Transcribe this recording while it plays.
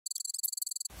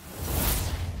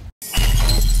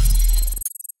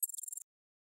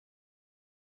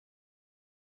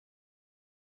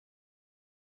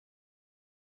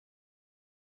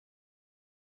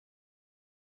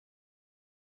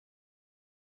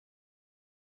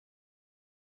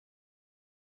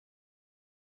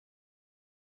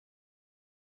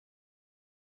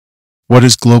What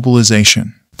is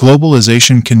globalization?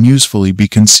 Globalization can usefully be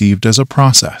conceived as a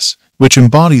process which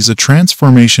embodies a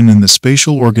transformation in the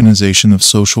spatial organization of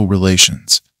social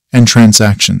relations and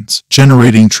transactions,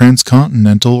 generating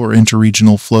transcontinental or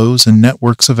interregional flows and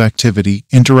networks of activity,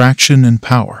 interaction, and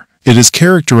power. It is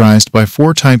characterized by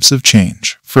 4 types of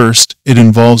change. First, it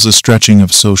involves a stretching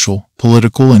of social,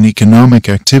 political, and economic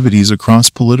activities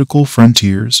across political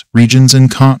frontiers, regions, and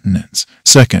continents.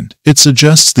 Second, it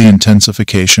suggests the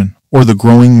intensification, or the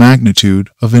growing magnitude,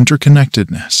 of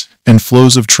interconnectedness and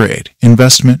flows of trade,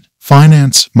 investment,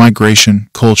 finance, migration,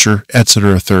 culture,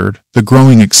 etc. Third, the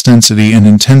growing extensity and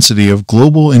intensity of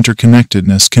global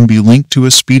interconnectedness can be linked to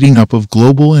a speeding up of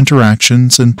global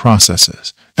interactions and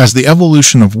processes. As the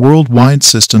evolution of worldwide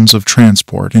systems of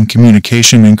transport and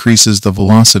communication increases the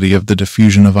velocity of the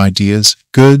diffusion of ideas,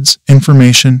 goods,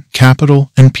 information,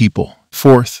 capital, and people.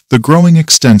 Fourth, the growing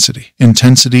extensity,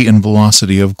 intensity, and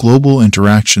velocity of global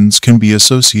interactions can be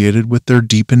associated with their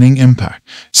deepening impact,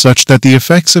 such that the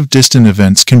effects of distant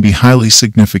events can be highly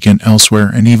significant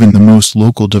elsewhere, and even the most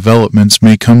local developments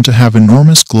may come to have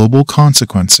enormous global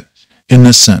consequences. In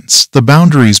this sense, the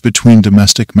boundaries between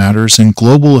domestic matters and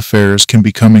global affairs can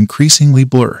become increasingly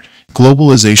blurred.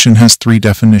 Globalization has 3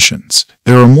 definitions.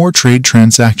 There are more trade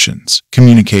transactions,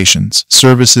 communications,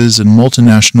 services, and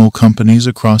multinational companies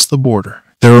across the border.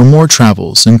 There are more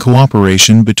travels and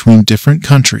cooperation between different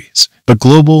countries. A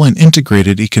global and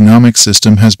integrated economic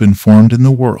system has been formed in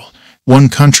the world. One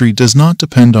country does not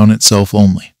depend on itself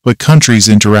only, but countries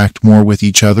interact more with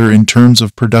each other in terms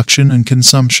of production and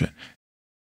consumption.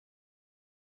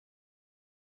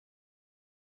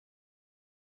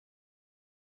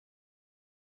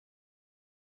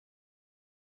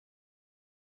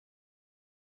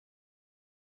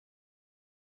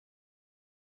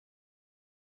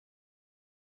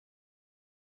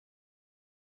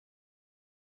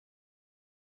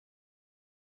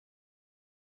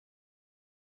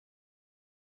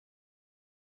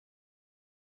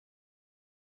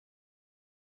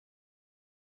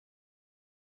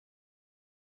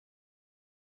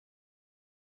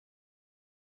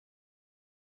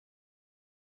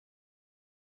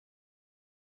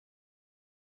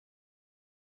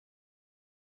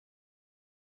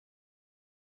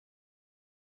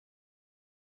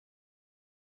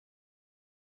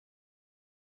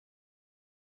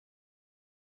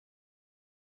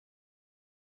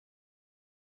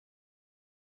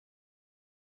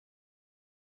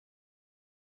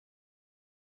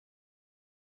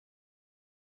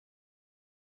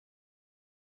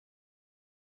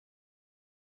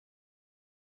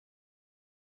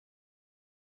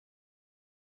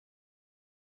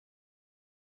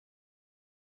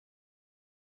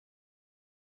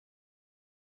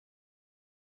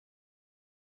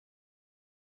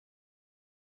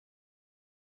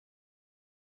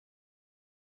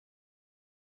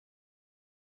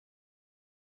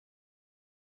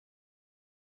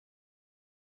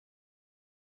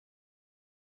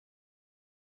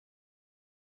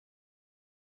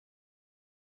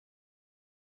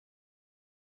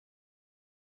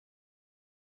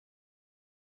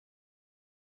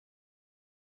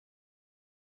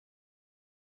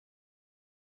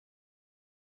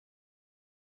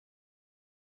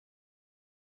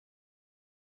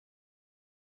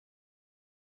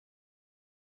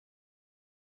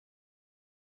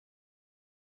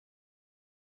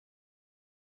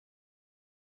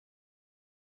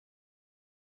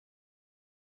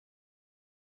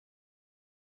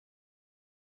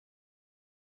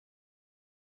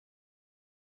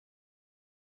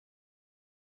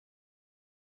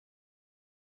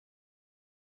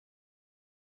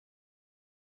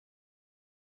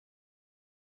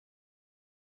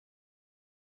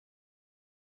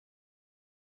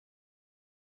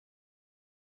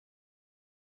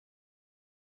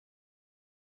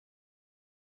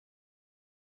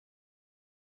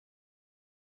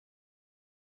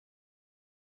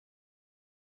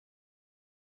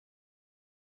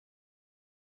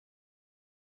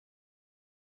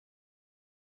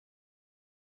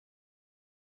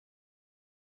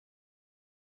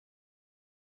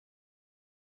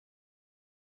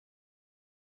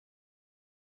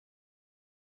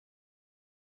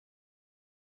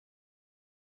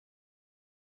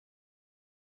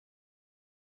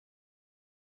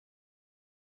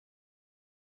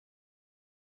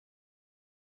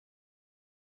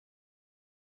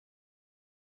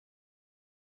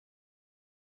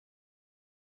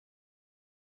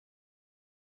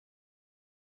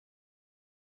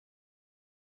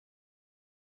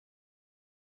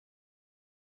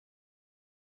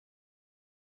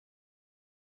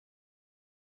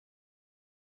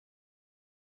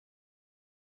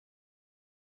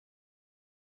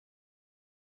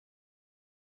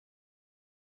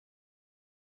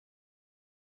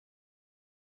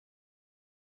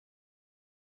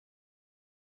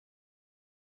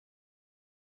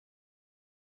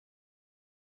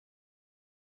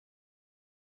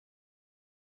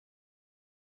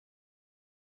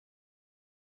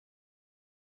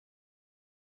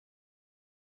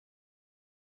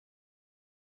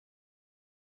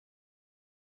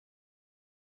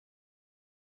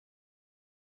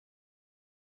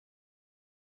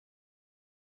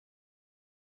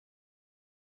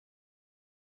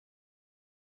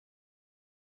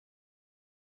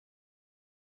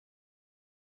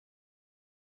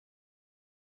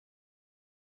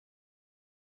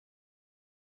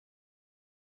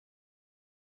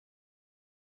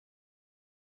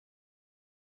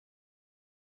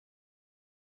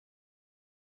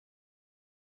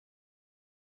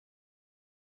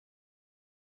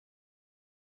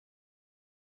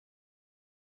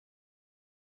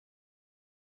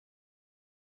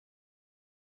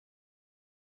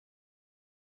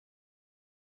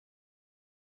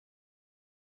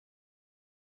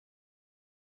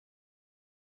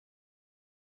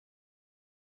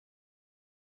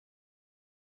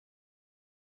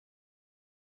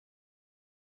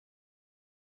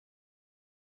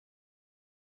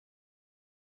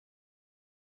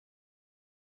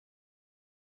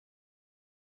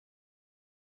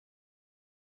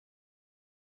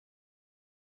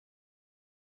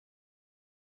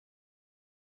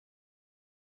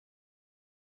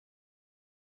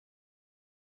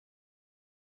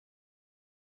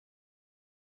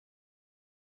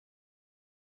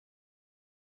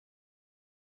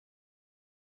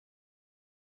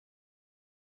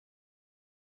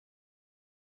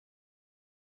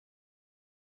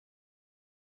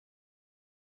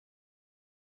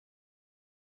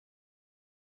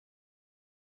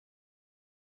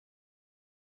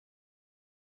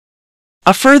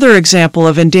 A further example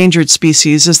of endangered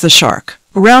species is the shark.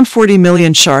 Around 40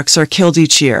 million sharks are killed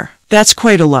each year. That's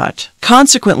quite a lot.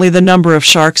 Consequently, the number of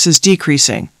sharks is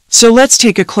decreasing. So let's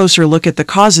take a closer look at the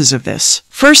causes of this.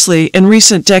 Firstly, in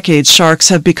recent decades, sharks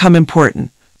have become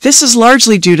important. This is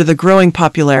largely due to the growing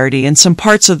popularity in some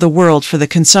parts of the world for the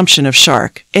consumption of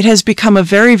shark. It has become a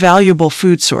very valuable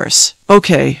food source.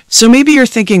 Okay, so maybe you're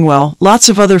thinking, well, lots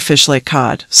of other fish like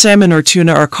cod, salmon, or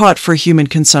tuna are caught for human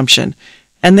consumption,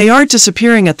 and they aren't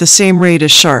disappearing at the same rate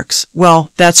as sharks.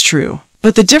 Well, that's true.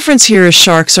 But the difference here is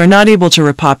sharks are not able to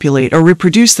repopulate or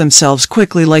reproduce themselves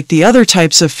quickly like the other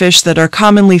types of fish that are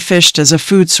commonly fished as a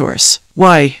food source.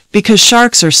 Why? Because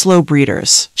sharks are slow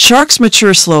breeders. Sharks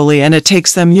mature slowly and it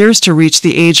takes them years to reach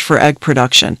the age for egg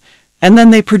production. And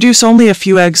then they produce only a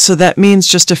few eggs, so that means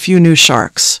just a few new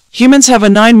sharks. Humans have a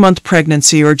 9-month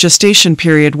pregnancy or gestation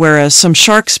period, whereas some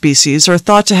shark species are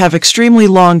thought to have extremely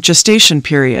long gestation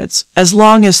periods, as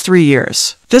long as 3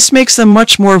 years. This makes them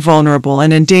much more vulnerable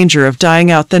and in danger of dying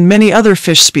out than many other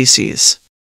fish species.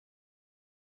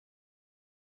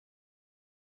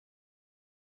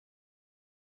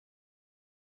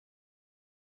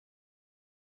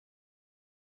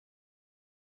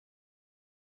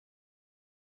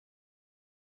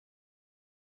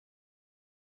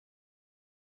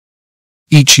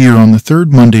 Each year on the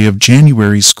third Monday of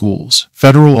January, schools,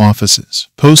 federal offices,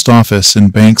 post office,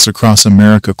 and banks across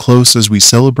America close as we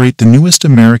celebrate the newest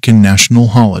American national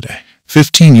holiday.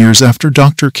 15 years after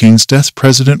Dr. King's death,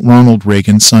 President Ronald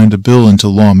Reagan signed a bill into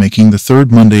law making the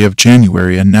third Monday of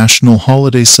January a national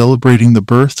holiday celebrating the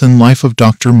birth and life of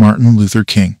Dr. Martin Luther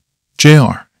King,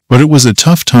 Jr. But it was a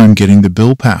tough time getting the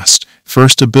bill passed.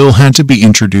 First, a bill had to be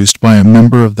introduced by a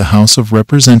member of the House of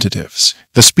Representatives.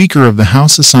 The Speaker of the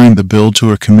House assigned the bill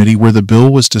to a committee where the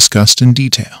bill was discussed in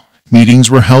detail.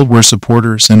 Meetings were held where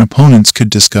supporters and opponents could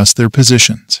discuss their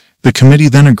positions. The committee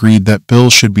then agreed that bill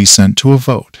should be sent to a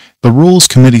vote. The Rules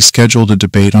Committee scheduled a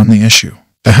debate on the issue.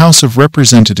 The House of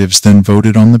Representatives then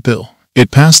voted on the bill.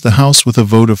 It passed the House with a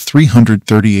vote of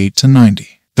 338 to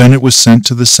 90. Then it was sent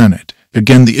to the Senate.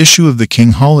 Again, the issue of the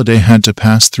King holiday had to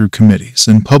pass through committees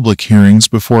and public hearings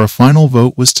before a final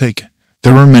vote was taken.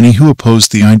 There were many who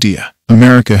opposed the idea.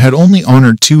 America had only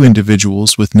honored 2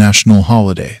 individuals with national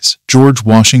holidays, George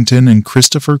Washington and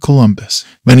Christopher Columbus.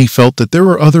 Many felt that there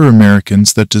were other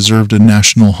Americans that deserved a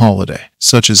national holiday,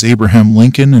 such as Abraham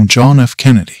Lincoln and John F.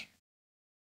 Kennedy.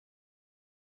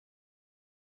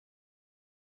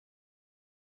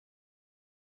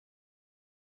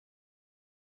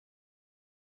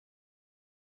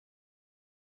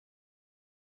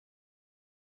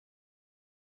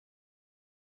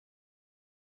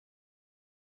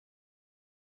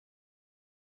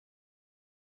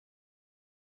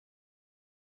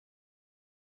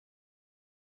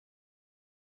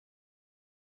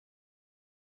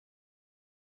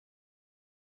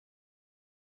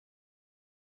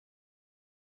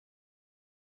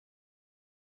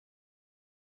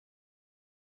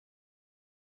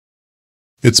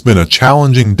 It's been a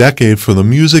challenging decade for the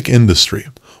music industry,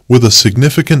 with a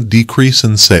significant decrease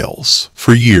in sales.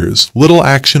 For years, little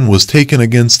action was taken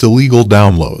against illegal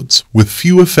downloads, with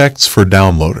few effects for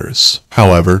downloaders.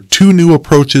 However, 2 new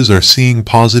approaches are seeing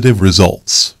positive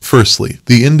results. Firstly,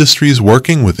 the industry is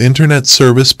working with internet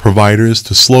service providers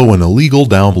to slow an illegal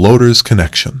downloader's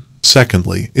connection.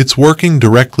 Secondly, it's working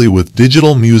directly with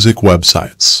digital music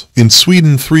websites. In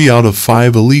Sweden, 3 out of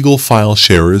 5 illegal file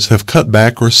sharers have cut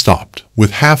back or stopped, with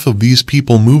half of these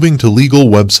people moving to legal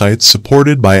websites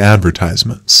supported by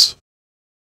advertisements.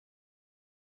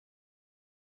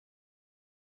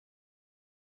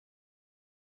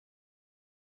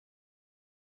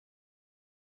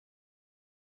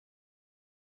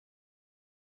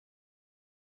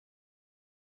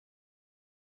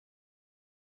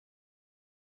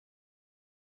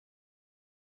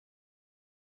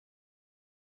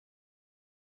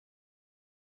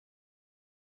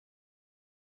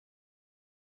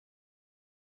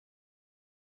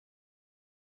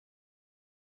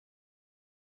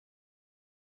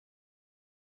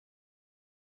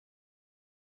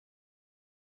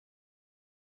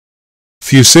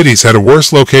 Few cities had a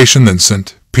worse location than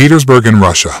St. Petersburg in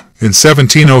Russia. In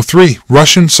 1703,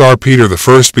 Russian Tsar Peter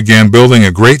I began building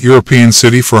a great European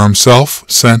city for himself,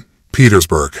 St.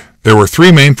 Petersburg. There were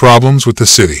 3 main problems with the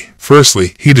city.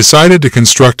 Firstly, he decided to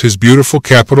construct his beautiful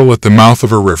capital at the mouth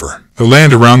of a river. The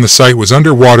land around the site was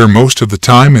underwater most of the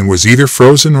time and was either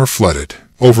frozen or flooded.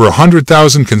 Over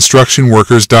 100,000 construction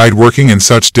workers died working in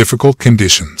such difficult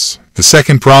conditions. The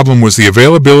second problem was the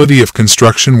availability of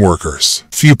construction workers.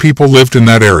 Few people lived in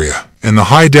that area. and the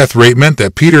high death rate meant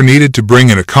that Peter needed to bring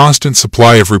in a constant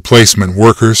supply of replacement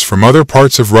workers from other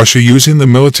parts of Russia using the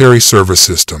military service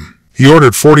system. He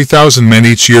ordered 40,000 men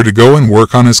each year to go and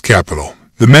work on his capital.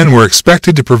 The men were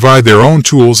expected to provide their own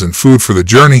tools and food for the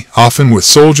journey, often with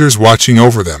soldiers watching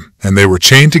over them, and they were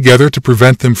chained together to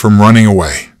prevent them from running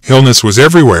away. Illness was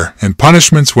everywhere, and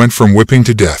punishments went from whipping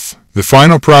to death. The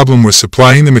final problem was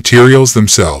supplying the materials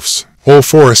themselves. Whole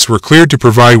forests were cleared to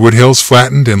provide wood, hills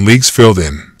flattened, and leagues filled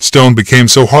in. Stone became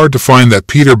so hard to find that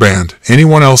Peter banned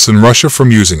anyone else in Russia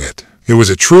from using it. It was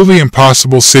a truly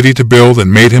impossible city to build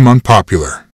and made him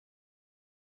unpopular.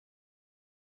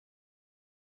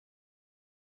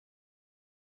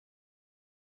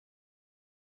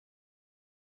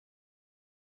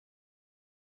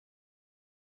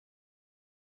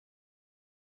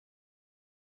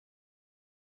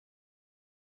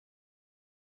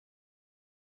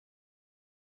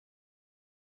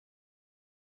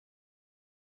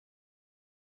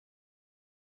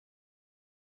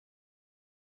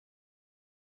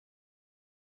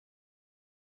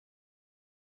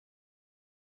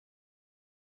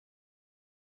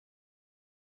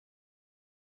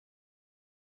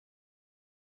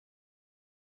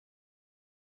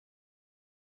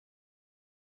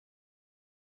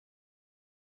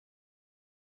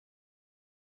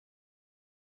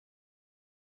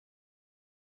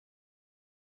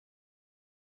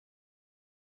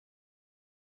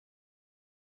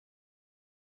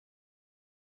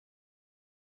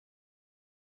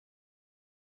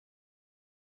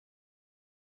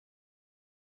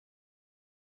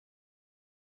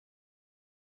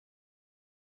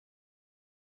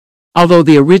 Although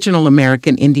the original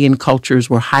American Indian cultures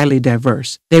were highly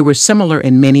diverse, they were similar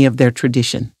in many of their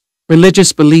traditions.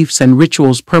 Religious beliefs and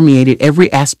rituals permeated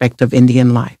every aspect of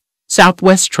Indian life.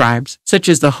 Southwest tribes, such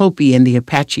as the Hopi and the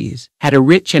Apaches, had a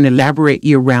rich and elaborate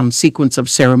year-round sequence of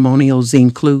ceremonials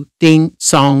including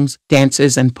songs,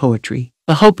 dances, and poetry.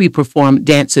 The Hopi performed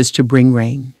dances to bring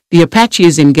rain. The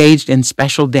Apaches engaged in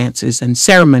special dances and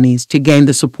ceremonies to gain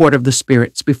the support of the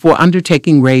spirits before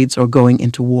undertaking raids or going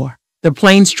into war. The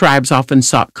Plains tribes often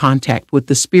sought contact with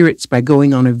the spirits by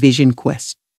going on a vision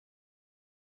quest.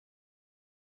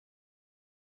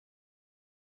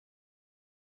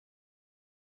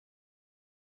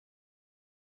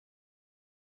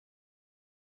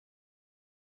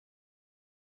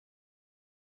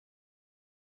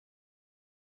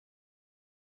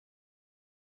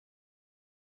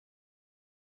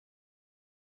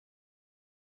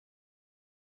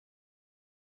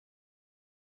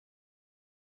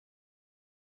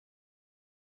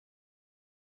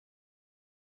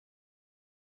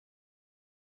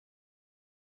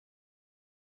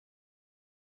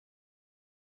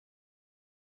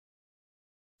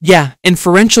 Yeah,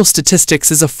 inferential statistics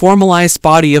is a formalized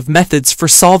body of methods for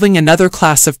solving another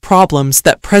class of problems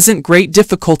that present great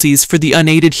difficulties for the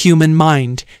unaided human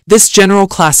mind. This general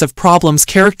class of problems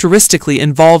characteristically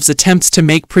involves attempts to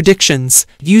make predictions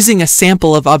using a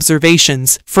sample of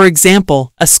observations. For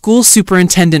example, a school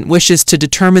superintendent wishes to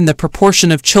determine the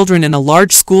proportion of children in a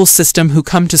large school system who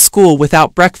come to school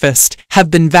without breakfast, have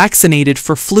been vaccinated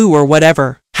for flu or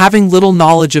whatever. Having little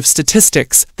knowledge of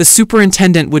statistics, the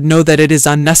superintendent would know that it is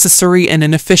unnecessary and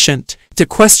inefficient to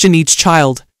question each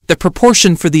child. The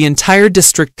proportion for the entire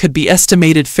district could be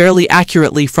estimated fairly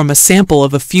accurately from a sample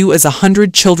of a few as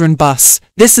 100 children bus.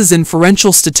 This is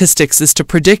inferential statistics, is to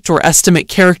predict or estimate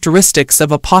characteristics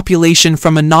of a population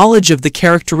from a knowledge of the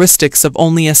characteristics of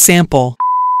only a sample.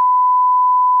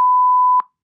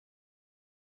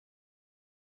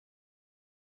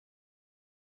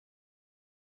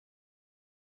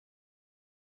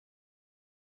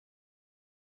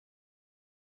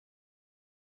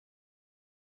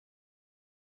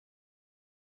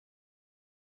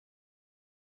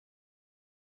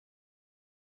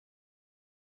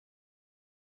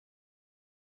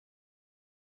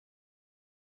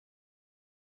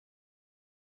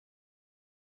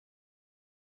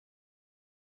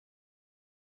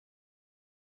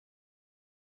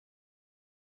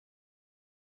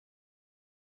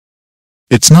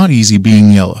 It's not easy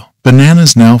being yellow.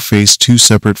 Bananas now face two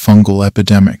separate fungal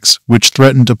epidemics, which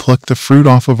threaten to pluck the fruit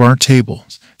off of our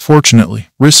tables. Fortunately,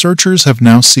 researchers have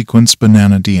now sequenced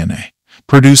banana DNA,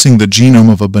 producing the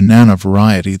genome of a banana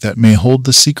variety that may hold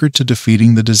the secret to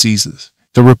defeating the diseases.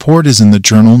 The report is in the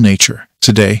journal Nature.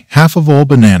 Today, half of all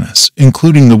bananas,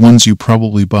 including the ones you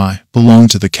probably buy, belong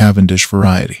to the Cavendish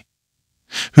variety,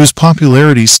 whose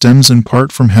popularity stems in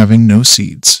part from having no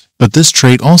seeds. But this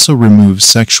trait also removes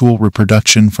sexual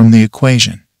reproduction from the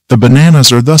equation. The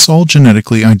bananas are thus all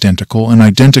genetically identical and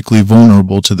identically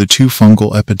vulnerable to the two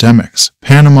fungal epidemics,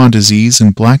 Panama disease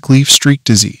and black leaf streak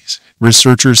disease.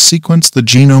 Researchers sequenced the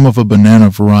genome of a banana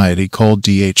variety called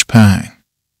DH Pang,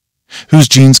 whose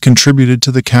genes contributed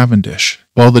to the Cavendish.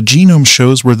 While the genome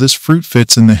shows where this fruit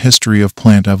fits in the history of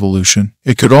plant evolution,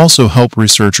 it could also help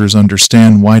researchers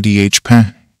understand why DH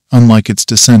Pang, unlike its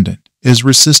descendant, is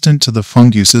resistant to the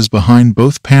funguses behind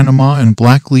both Panama and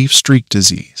black leaf streak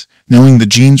disease. Knowing the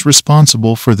genes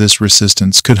responsible for this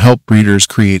resistance could help breeders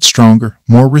create stronger,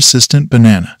 more resistant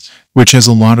bananas, which has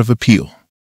a lot of appeal.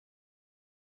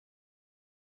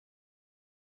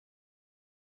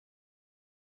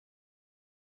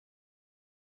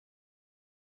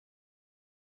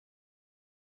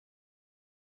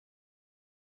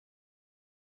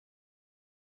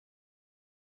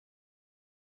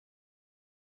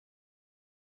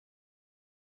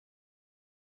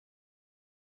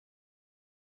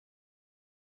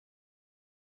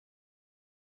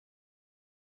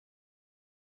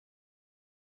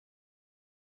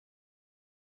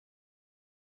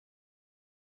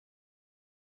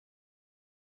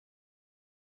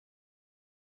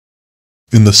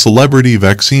 In the celebrity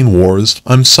vaccine wars,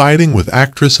 I'm siding with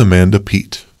actress Amanda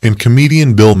Peet. And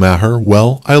comedian Bill Maher,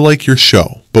 well, I like your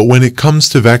show. But when it comes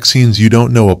to vaccines, you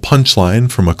don't know a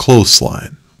punchline from a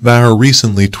clothesline. Maher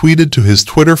recently tweeted to his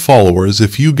Twitter followers,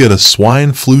 if you get a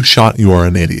swine flu shot, you are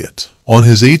an idiot. On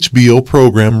his HBO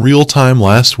program Real Time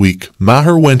last week,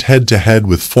 Maher went head-to-head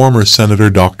with former Senator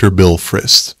Dr. Bill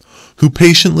Frist, who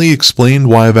patiently explained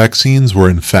why vaccines were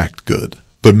in fact good.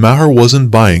 But Maher wasn't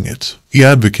buying it. He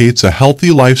advocates a healthy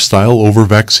lifestyle over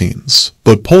vaccines.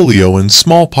 But polio and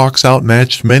smallpox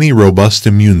outmatched many robust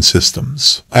immune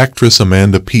systems. Actress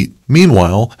Amanda Peet,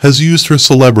 meanwhile, has used her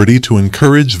celebrity to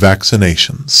encourage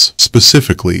vaccinations,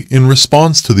 specifically in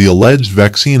response to the alleged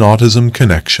vaccine-autism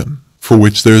connection, for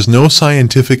which there is no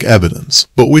scientific evidence,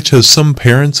 but which has some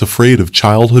parents afraid of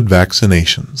childhood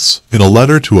vaccinations. In a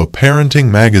letter to a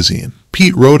parenting magazine,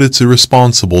 Peet wrote it's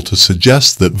irresponsible to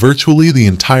suggest that virtually the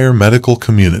entire medical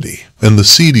community and the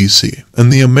CDC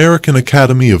and the American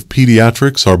Academy of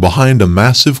Pediatrics are behind a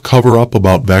massive cover-up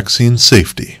about vaccine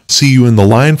safety. See you in the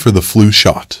line for the flu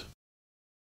shot.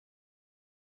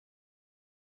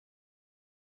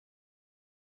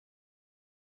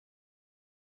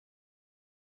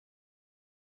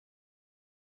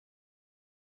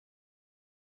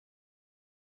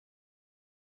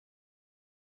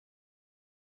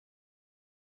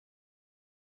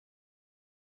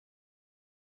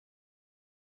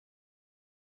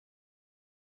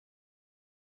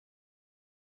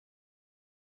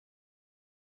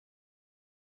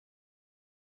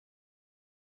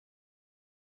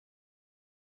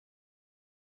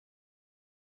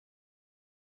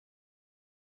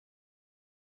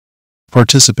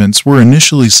 Participants were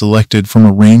initially selected from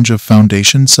a range of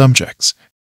foundation subjects.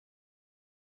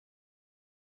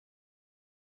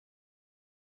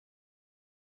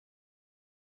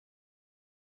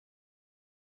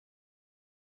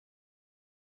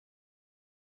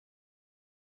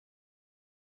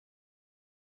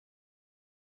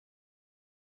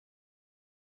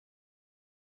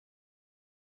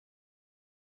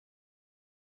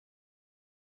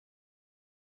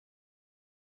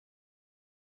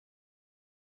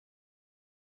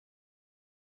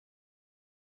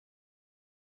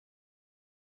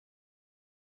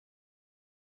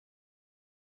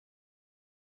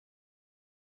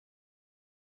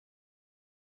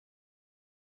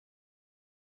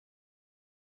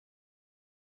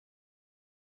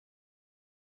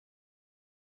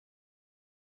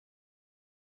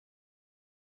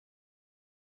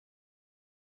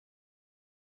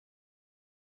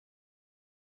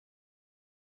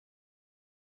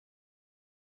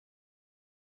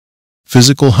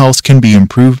 Physical health can be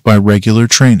improved by regular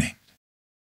training.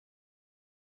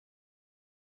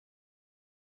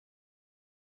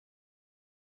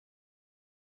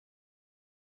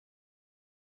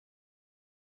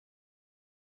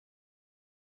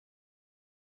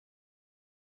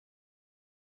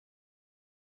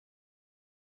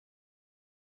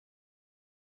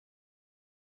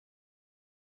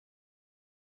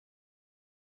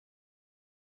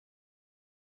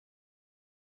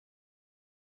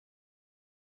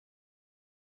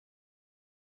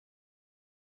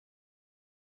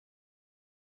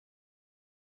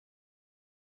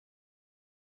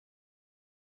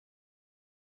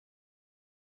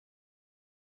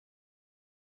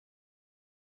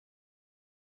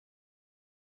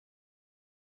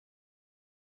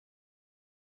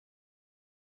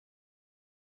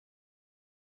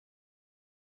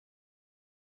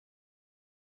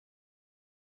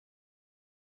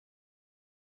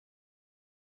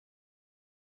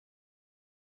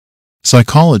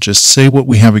 Psychologists say what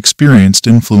we have experienced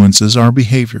influences our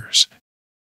behaviors.